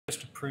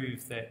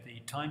prove that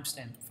the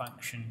timestamp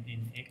function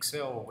in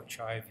Excel, which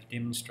I've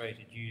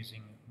demonstrated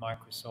using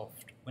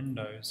Microsoft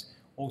Windows,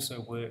 also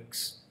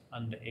works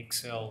under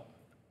Excel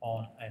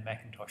on a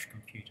Macintosh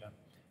computer.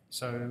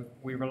 So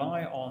we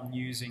rely on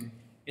using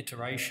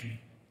iteration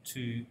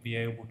to be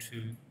able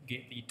to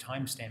get the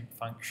timestamp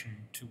function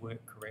to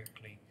work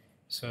correctly.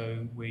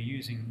 So we're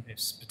using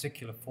this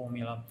particular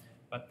formula,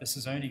 but this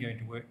is only going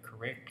to work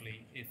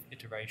correctly if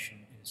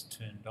iteration is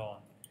turned on.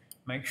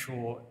 Make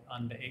sure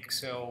under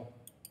Excel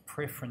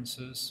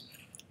preferences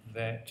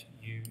that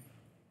you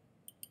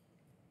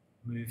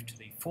move to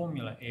the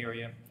formula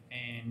area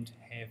and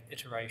have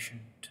iteration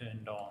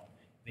turned on.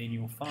 Then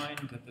you'll find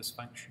that this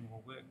function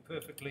will work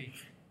perfectly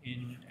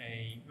in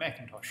a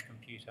Macintosh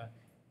computer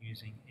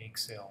using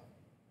Excel.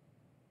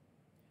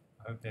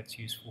 I hope that's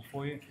useful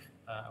for you.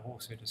 I've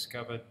also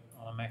discovered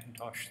on a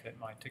Macintosh that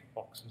my tick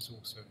boxes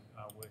also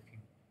are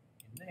working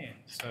in there.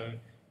 So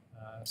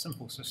a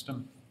simple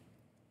system.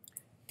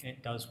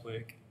 It does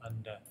work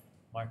under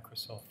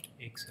Microsoft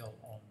Excel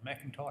on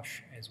Macintosh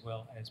as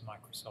well as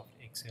Microsoft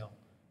Excel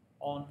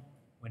on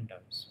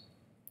Windows.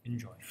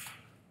 Enjoy.